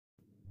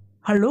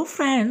Hello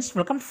friends,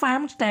 welcome to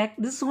Famous Tech.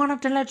 This is Honor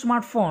 10 Lite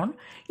smartphone.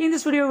 In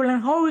this video, we'll learn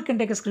how we can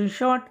take a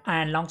screenshot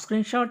and long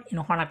screenshot in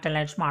Honor 10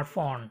 Lite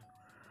smartphone.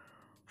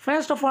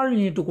 First of all, we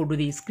need to go to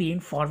the screen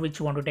for which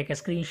you want to take a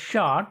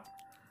screenshot.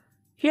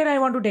 Here I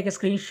want to take a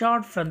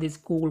screenshot from this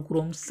Google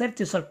Chrome search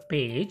result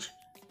page.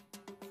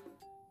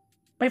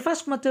 By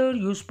first method,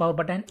 use power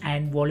button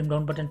and volume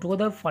down button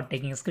together for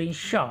taking a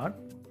screenshot.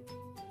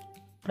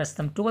 Press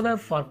them together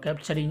for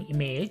capturing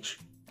image.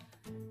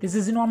 This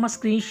is a normal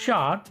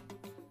screenshot.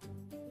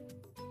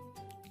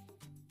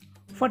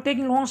 For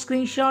taking long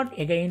screenshot,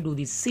 again do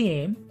the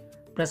same.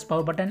 Press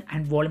power button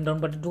and volume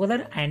down button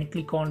together and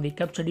click on the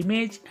captured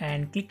image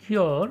and click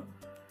here,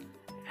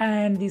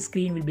 and the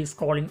screen will be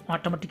scrolling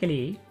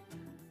automatically.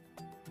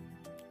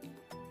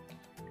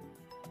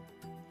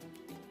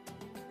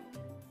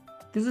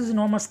 This is a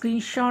normal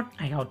screenshot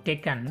I have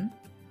taken.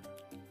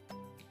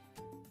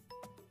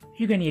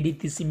 You can edit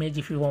this image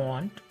if you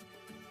want.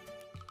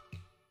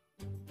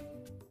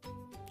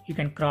 You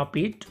can crop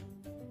it.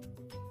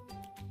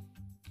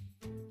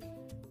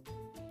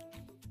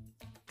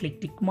 Click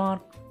tick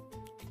mark.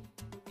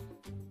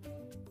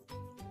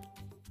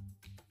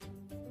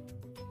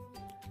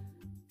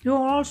 You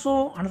have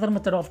also another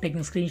method of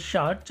taking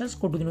screenshot. Just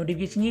go to the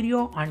notification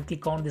area and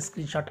click on the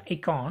screenshot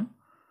icon.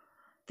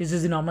 This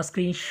is the normal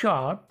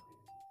screenshot.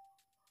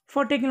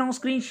 For taking long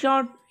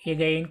screenshot,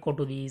 again go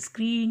to the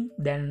screen,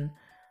 then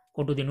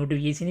go to the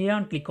notification area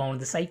and click on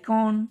this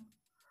icon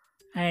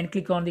and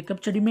click on the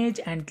captured image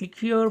and click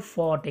here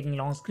for taking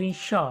long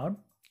screenshot.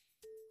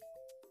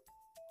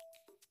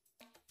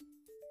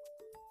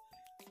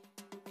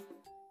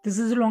 This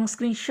is a long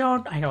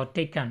screenshot I have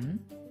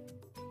taken.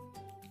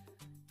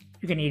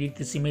 You can edit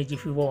this image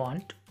if you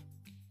want.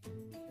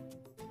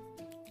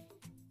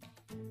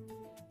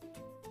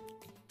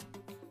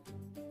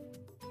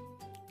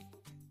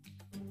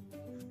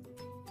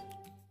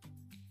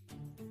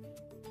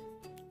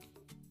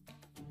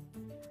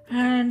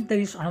 And there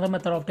is another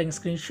method of taking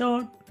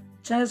screenshot.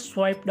 Just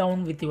swipe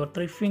down with your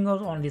 3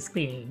 fingers on the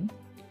screen.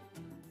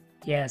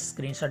 Yes,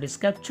 screenshot is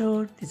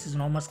captured. This is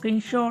normal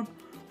screenshot.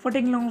 For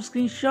taking long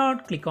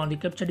screenshot, click on the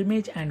captured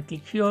image and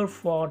click here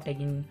for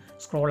taking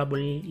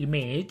scrollable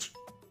image.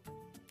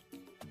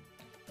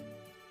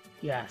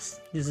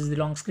 Yes, this is the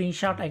long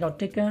screenshot I got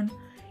taken.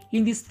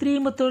 In these 3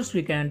 methods,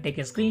 we can take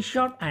a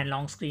screenshot and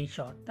long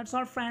screenshot. That's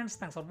all friends.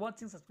 Thanks for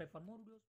watching. Subscribe for more videos.